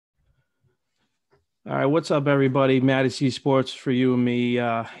All right, what's up, everybody? MATTIEC'S Sports for you and me.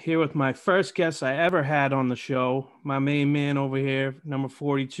 Here with my first guest I ever had on the show, my main man over here, number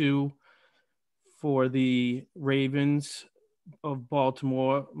 42 for the Ravens of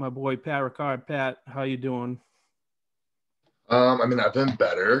Baltimore, my boy Pat Ricard. Pat, how you doing? I've been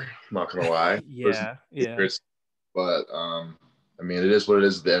better, I'm not gonna lie. It was Yeah, yeah, years, but it is what it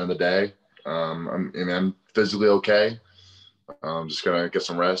is at the end of the day. I'm physically okay. I'm just gonna get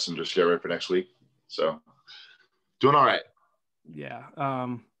some rest and just get ready for next week. So doing all right. yeah.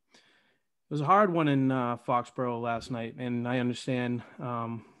 It was a hard one in Foxborough last night, and I understand.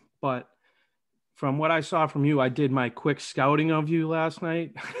 But from what I saw from you, I did my quick scouting of you last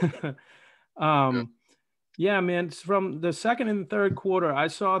night. Yeah. um, Yeah, man. From the second and third quarter, I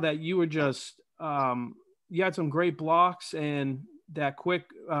saw that you were just you had some great blocks and that quick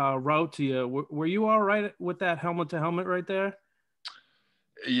route to you. Were you all right with that helmet to helmet right there?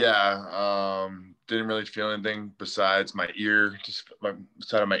 Yeah. Didn't really feel anything besides my ear, just my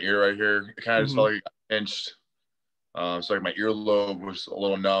side of my ear right here. It kind of just Hmm. felt like it got pinched. So like my earlobe was a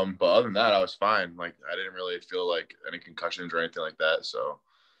little numb, but other than that, I was fine. Like I didn't really feel like any concussions or anything like that. So,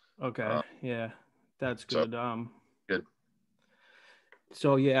 Okay, uh, yeah, that's so good. good.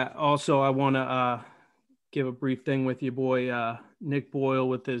 So yeah. Also, I want to give a brief thing with your boy Nick Boyle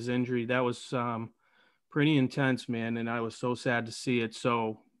with his injury. That was pretty intense, man, and I was so sad to see it.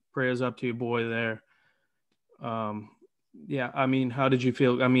 So prayers up to your boy there. Um, yeah, I mean, how did you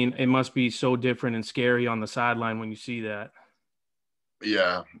feel? I mean, it must be so different and scary on the sideline when you see that.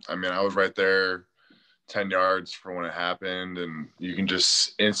 Yeah, I was right there 10 yards from when it happened, and you can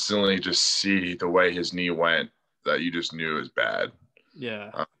just instantly just see the way his knee went that you just knew it was bad.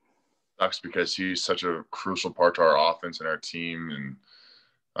 Yeah, Uh, Sucks because he's such a crucial part to our offense and our team, and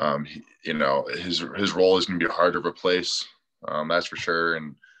his role is going to be hard to replace. That's for sure.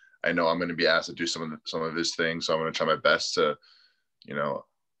 And I know I'm going to be asked to do some of his things, so I'm going to try my best to you know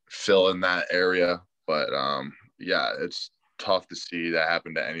fill in that area. But yeah, it's tough to see that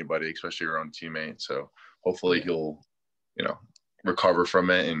happen to anybody, especially your own teammate. So hopefully yeah. he'll you know recover from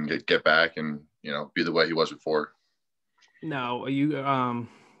it and get back and be the way he was before. Now, you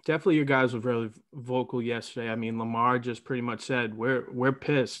definitely your guys were really vocal yesterday. I mean, Lamar just pretty much said we're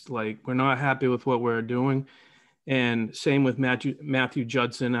pissed. Like we're not happy with what we're doing. And same with Matthew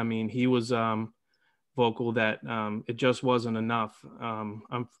Judson. I mean, he was vocal that it just wasn't enough.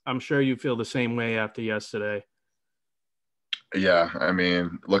 I'm sure you feel the same way after yesterday. Yeah,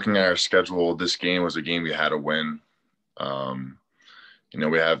 looking at our schedule, this game was a game we had to win. Um,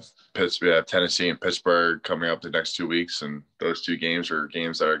 we have we have Tennessee and Pittsburgh coming up the next 2 weeks, and those two games are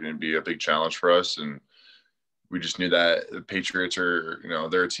games that are going to be a big challenge for us. And we just knew that the Patriots are,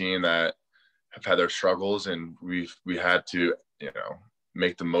 they're a team that have had their struggles, and we had to,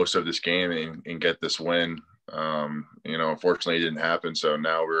 make the most of this game and get this win. Unfortunately, it didn't happen, so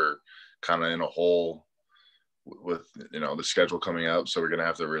now we're kind of in a hole with the schedule coming up. So we're gonna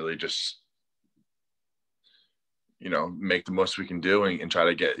have to really just make the most we can do and try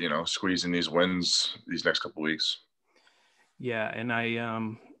to get squeeze in these wins these next couple weeks. Yeah, and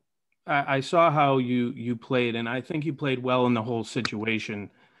I saw how you played, and I think you played well in the whole situation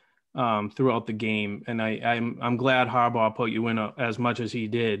throughout the game. And I'm glad Harbaugh put you in as much as he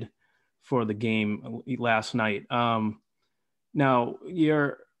did for the game last night. Now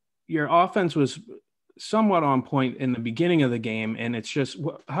your offense was somewhat on point in the beginning of the game, and it's just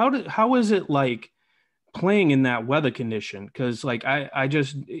how is it like playing in that weather condition? Because like I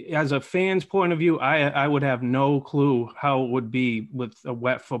just as a fan's point of view, I would have no clue how it would be with a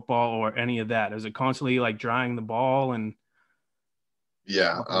wet football or any of that. Is it constantly like drying the ball and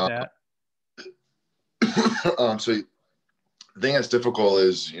Yeah. stuff like that? So the thing that's difficult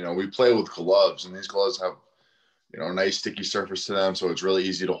is we play with gloves, and these gloves have a nice sticky surface to them, so it's really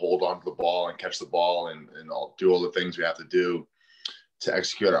easy to hold onto the ball and catch the ball and I'll do all the things we have to do to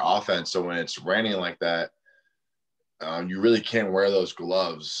execute our offense. So when it's raining like that, you really can't wear those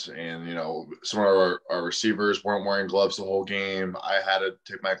gloves. And, some of our receivers weren't wearing gloves the whole game. I had to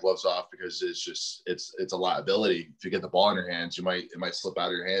take my gloves off because it's a liability. If you get the ball in your hands, it might slip out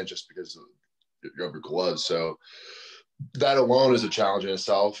of your hands just because of your gloves. So that alone is a challenge in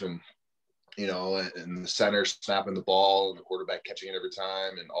itself. And, and the center snapping the ball and the quarterback catching it every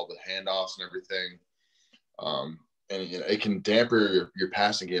time and all the handoffs and everything. And it can damper your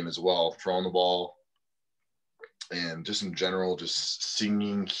passing game as well, throwing the ball and just in general, just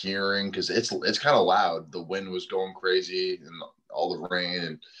singing, hearing, because it's kind of loud. The wind was going crazy and all the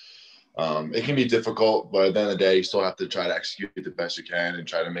rain, and it can be difficult. But at the end of the day, you still have to try to execute the best you can and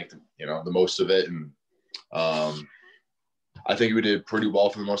try to make the most of it. And I think we did pretty well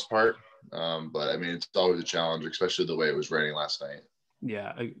for the most part. But I mean, it's always a challenge, especially the way it was raining last night.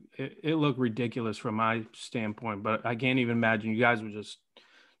 Yeah, it looked ridiculous from my standpoint, but I can't even imagine you guys were just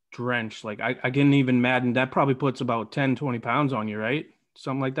drenched. Like I can't even imagine that probably puts about 10, 20 pounds on you, right?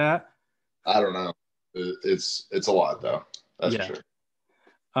 Something like that. I don't know. It's a lot though. That's for Yeah. sure.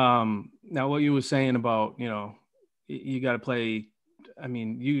 Now what you were saying about, you got to play. I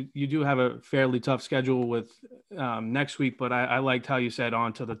mean, you do have a fairly tough schedule with next week, but I liked how you said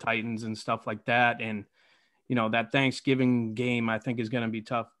on to the Titans and stuff like that. And, that Thanksgiving game I think is going to be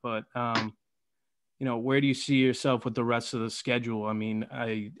tough, but where do you see yourself with the rest of the schedule? I mean,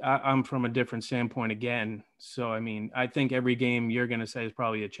 I'm from a different standpoint again. So, I mean, I think every game you're going to say is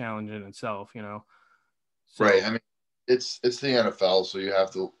probably a challenge in itself, So, Right. I mean, it's the NFL, so you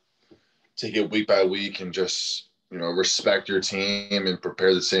have to take it week by week and just, respect your team and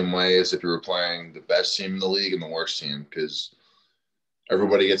prepare the same way as if you were playing the best team in the league and the worst team, because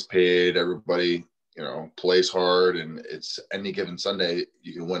everybody gets paid, everybody, plays hard, and it's any given Sunday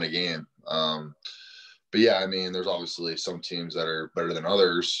you can win a game. But yeah, I mean, there's obviously some teams that are better than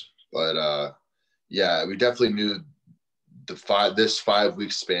others, but yeah, we definitely knew this 5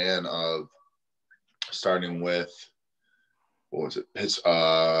 week span of starting with, what was it?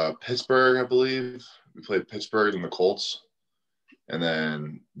 Pittsburgh, I believe. We played Pittsburgh and the Colts, and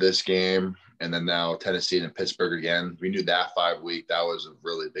then this game, and then now Tennessee and Pittsburgh again. We knew that 5 week, that was a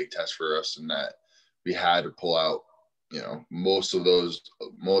really big test for us, and that we had to pull out, most of those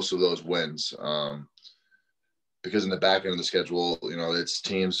wins. Because in the back end of the schedule, it's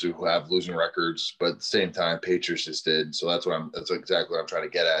teams who have losing records, but at the same time, Patriots just did. So that's exactly what I'm trying to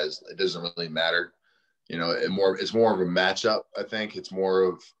get at. Is it doesn't really matter. It's more of a matchup. I think it's more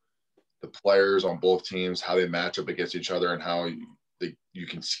of the players on both teams, how they match up against each other, and how you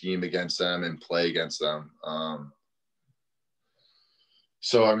can scheme against them and play against them.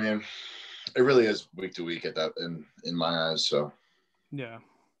 So I mean, it really is week to week at that in my eyes. So yeah.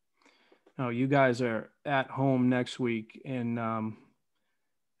 No, you guys are at home next week, and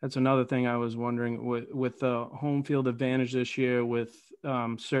that's another thing I was wondering with the home field advantage this year with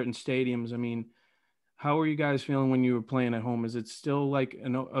certain stadiums. I mean, how are you guys feeling when you were playing at home? Is it still like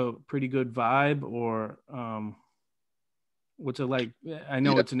a pretty good vibe, or what's it like? I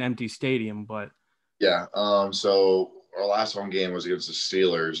know yeah, it's an empty stadium, but yeah. So our last home game was against the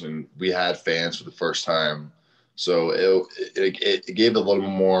Steelers, and we had fans for the first time. So it gave a little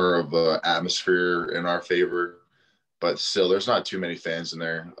more of an atmosphere in our favor, but still, there's not too many fans in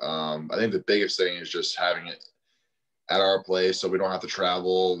there. I think the biggest thing is just having it at our place, so we don't have to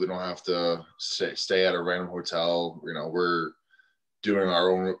travel. We don't have to stay at a random hotel. We're doing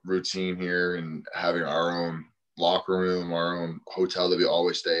our own routine here and having our own locker room, our own hotel that we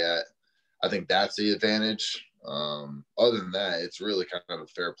always stay at. I think that's the advantage. Other than that, it's really kind of a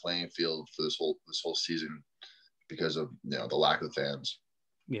fair playing field for this whole season because of the lack of fans.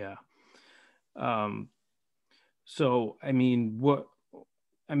 yeah. So I mean,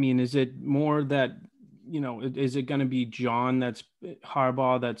 is it more that is it going to be John that's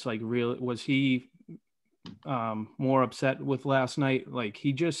Harbaugh that's like real? Was he more upset with last night? Like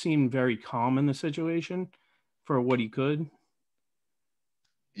he just seemed very calm in the situation for what he could.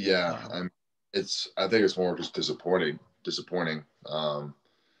 Yeah, I think it's more just disappointing.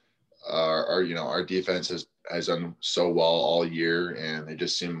 Our defense has done so well all year, and it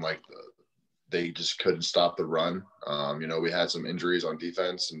just seemed like they just couldn't stop the run. We had some injuries on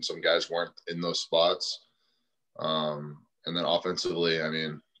defense, and some guys weren't in those spots. And then offensively, I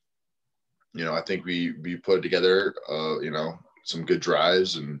mean, I think we put together, some good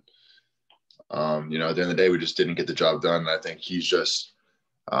drives, and at the end of the day, we just didn't get the job done. And I think he's just,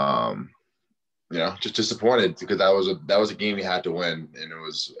 just disappointed because that was a game we had to win, and it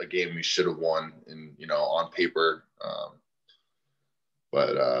was a game we should have won, and on paper.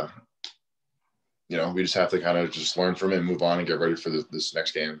 But we just have to kind of just learn from it and move on and get ready for this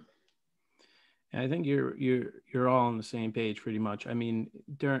next game. I think you're all on the same page pretty much. I mean,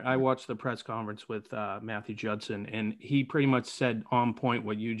 I watched the press conference with Matthew Judson, and he pretty much said on point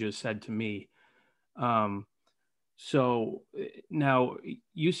what you just said to me. So now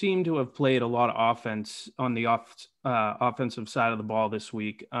you seem to have played a lot of offense on the offensive side of the ball this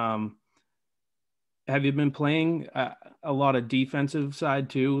week. Have you been playing a lot of defensive side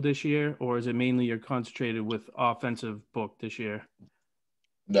too this year, or is it mainly you're concentrated with offensive book this year?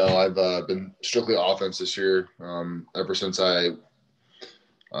 No, I've been strictly offense this year. Ever since the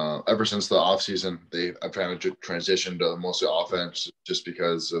off season, I've kind of transitioned to mostly offense just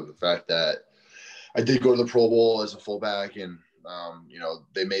because of the fact that I did go to the Pro Bowl as a fullback, and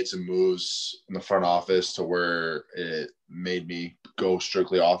They made some moves in the front office to where it made me go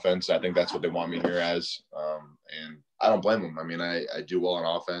strictly offense. I think that's what they want me here as. And I don't blame them. I mean, I do well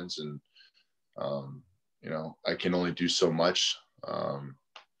on offense, and, I can only do so much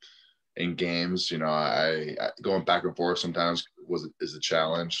in games. I going back and forth sometimes is a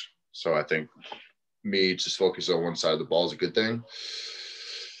challenge. So I think me just focus on one side of the ball is a good thing.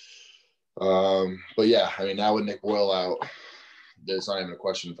 But yeah, I mean, now with Nick Boyle out, there's not even a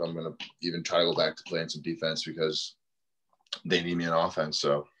question if I'm going to even try to go back to playing some defense because they need me in offense.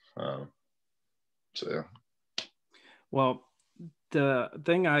 So yeah. Well, the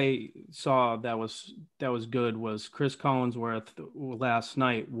thing I saw that was good was Chris Collinsworth last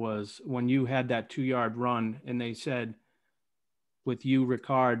night was when you had that 2-yard run, and they said with you,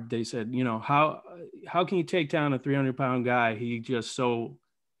 Ricard, they said, how can you take down a 300-pound guy? He's just so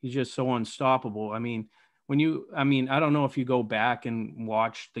unstoppable. I mean, I don't know if you go back and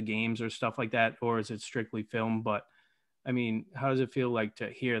watch the games or stuff like that, or is it strictly film? But I mean, how does it feel like to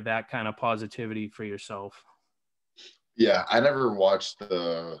hear that kind of positivity for yourself? Yeah, I never watched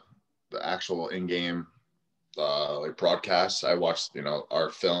the actual in-game broadcasts. I watched our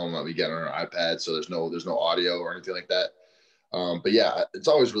film that we get on our iPad, so there's no audio or anything like that. But yeah, it's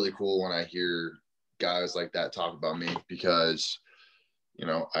always really cool when I hear guys like that talk about me because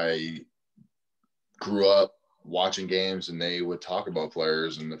I grew up watching games and they would talk about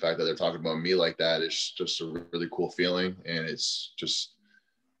players, and the fact that they're talking about me like that is just a really cool feeling, and it's just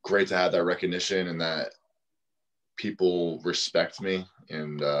great to have that recognition and that people respect me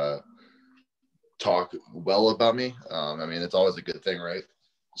and talk well about me. I mean, it's always a good thing, right?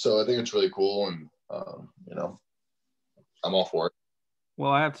 So I think it's really cool, and I'm all for it.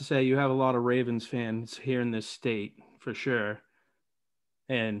 Well, I have to say you have a lot of Ravens fans here in this state for sure,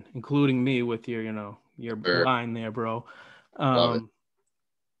 and including me with your your line there, bro. Love it.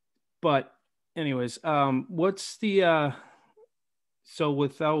 But anyways, what's the so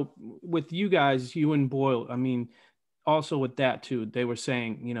with you guys, you and Boyle, I mean, also with that too, they were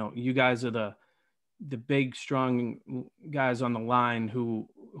saying, you guys are the big strong guys on the line who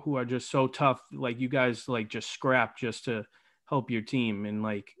are just so tough. Like you guys like just scrap just to help your team. And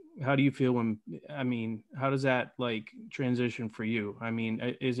like, how do you feel how does that like transition for you? I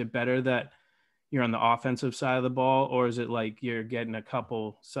mean, is it better that you're on the offensive side of the ball, or is it like you're getting a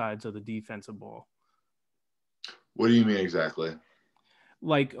couple sides of the defensive ball? What do you mean exactly?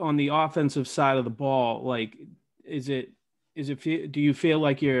 Like on the offensive side of the ball, like, do you feel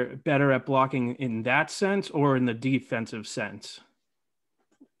like you're better at blocking in that sense or in the defensive sense?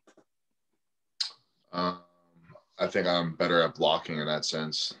 I think I'm better at blocking in that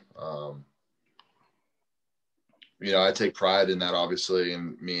sense. I take pride in that, obviously,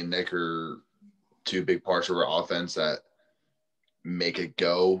 and me and Nick are two big parts of our offense that make it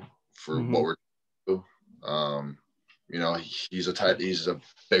go for what we're doing. He's a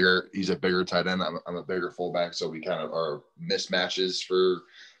bigger tight end. I'm a bigger fullback, so we kind of are mismatches for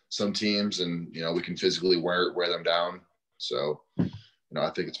some teams, and we can physically wear them down. So, I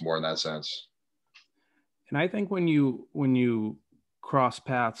think it's more in that sense. And I think when you cross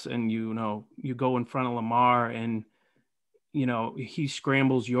paths and you go in front of Lamar and he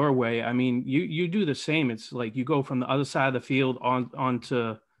scrambles your way, I mean, you do the same. It's like you go from the other side of the field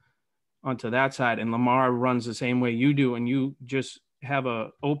onto that side, and Lamar runs the same way you do, and you just have a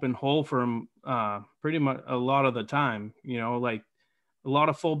open hole for him pretty much a lot of the time. Like a lot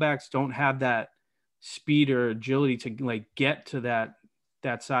of fullbacks don't have that speed or agility to like get to that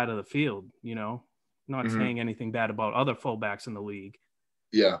side of the field. Not saying anything bad about other fullbacks in the league.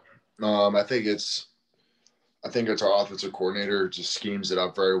 Yeah, I think it's our offensive coordinator just schemes it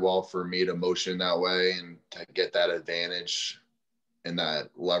up very well for me to motion that way and to get that advantage and that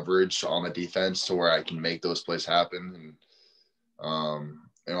leverage on the defense to where I can make those plays happen.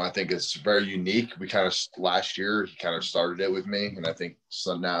 And I think it's very unique. Last year he kind of started it with me, and I think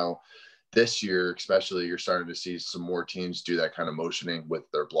so now this year especially you're starting to see some more teams do that kind of motioning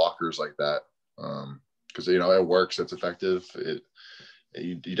with their blockers like that, because it works. It's effective.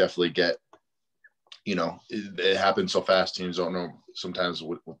 You definitely get it happens so fast. Teams don't know sometimes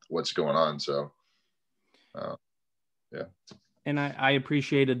what's going on. So yeah. And I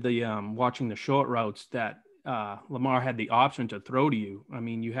appreciated the watching the short routes that Lamar had the option to throw to you. I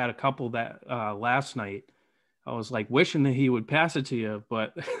mean, you had a couple that last night. I was like wishing that he would pass it to you,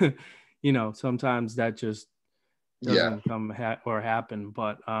 but sometimes that just doesn't come happen.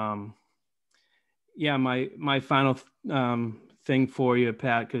 But yeah, my final thing for you,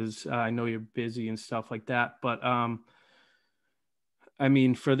 Pat, because I know you're busy and stuff like that. But I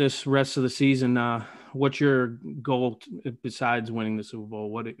mean, for this rest of the season, what's your goal besides winning the Super Bowl?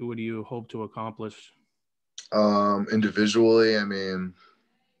 What do you hope to accomplish? Individually, I mean,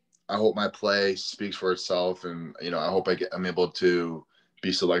 I hope my play speaks for itself, and I hope I'm able to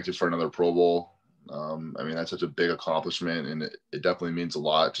be selected for another Pro Bowl. I mean, that's such a big accomplishment, and it definitely means a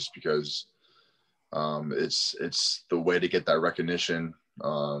lot, just because it's the way to get that recognition.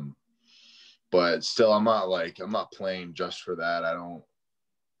 But still, I'm not playing just for that. I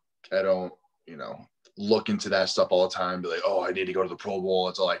don't look into that stuff all the time. Be like, oh, I need to go to the Pro Bowl.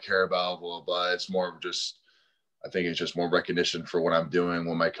 That's all I care about. Blah blah blah. It's more of just, I think it's just more recognition for what I'm doing,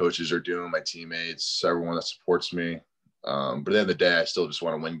 what my coaches are doing, my teammates, everyone that supports me. But at the end of the day, I still just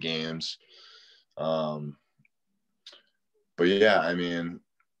want to win games. But yeah, I mean,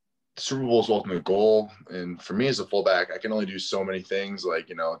 the Super Bowl is the ultimate goal. And for me as a fullback, I can only do so many things,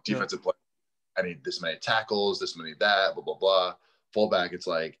 like, defensive play. I need this many tackles, this many that, blah, blah, blah. Fullback, it's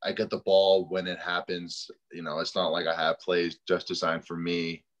like I get the ball when it happens. It's not like I have plays just designed for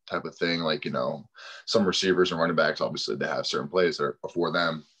me type of thing. Like, some receivers and running backs, obviously they have certain plays that are for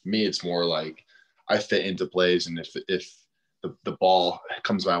them. Me, it's more like I fit into plays, and if the ball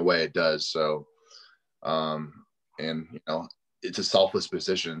comes my way, it does. So, and it's a selfless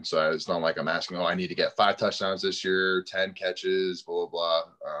position. So it's not like I'm asking, oh, I need to get 5 touchdowns this year, 10 catches, blah, blah,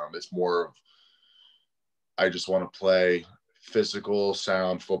 blah. It's more of, I just want to play physical,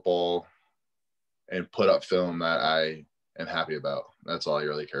 sound football and put up film that I am happy about. That's all I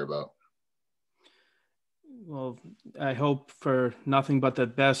really care about. Well, I hope for nothing but the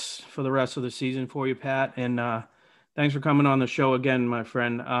best for the rest of the season for you, Pat. And thanks for coming on the show again, my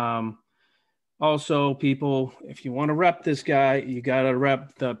friend. Also, people, if you want to rep this guy, you got to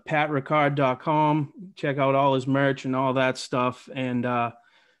rep the patricard.com. Check out all his merch and all that stuff. And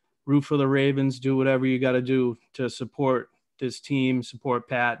root for the Ravens. Do whatever you got to do to support this team, support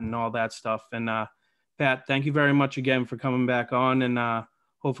Pat and all that stuff. And Pat, thank you very much again for coming back on. And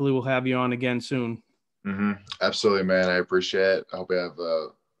hopefully we'll have you on again soon. Mm-hmm. Absolutely, man. I appreciate it. I hope you have a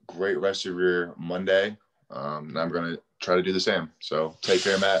great rest of your Monday. And I'm going to try to do the same. So take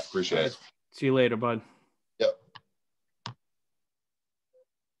care, Matt. Appreciate it. See you later, bud. Yep.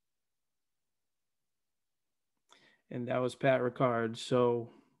 And that was Pat Ricard. So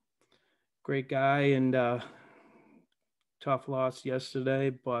great guy, and tough loss yesterday,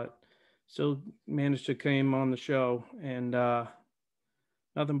 but still managed to come on the show. And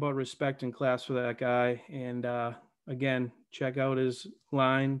nothing but respect and class for that guy. And again, check out his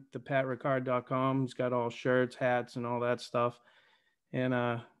line, thepatricard.com. He's got all shirts, hats, and all that stuff.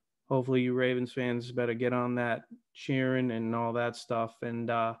 And hopefully you Ravens fans better get on that cheering and all that stuff. And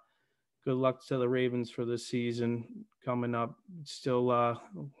good luck to the Ravens for this season coming up. Still a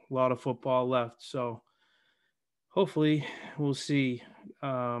lot of football left. So hopefully we'll see.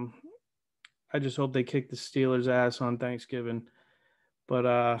 I just hope they kick the Steelers' ass on Thanksgiving.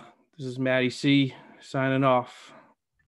 But this is Matty C signing off.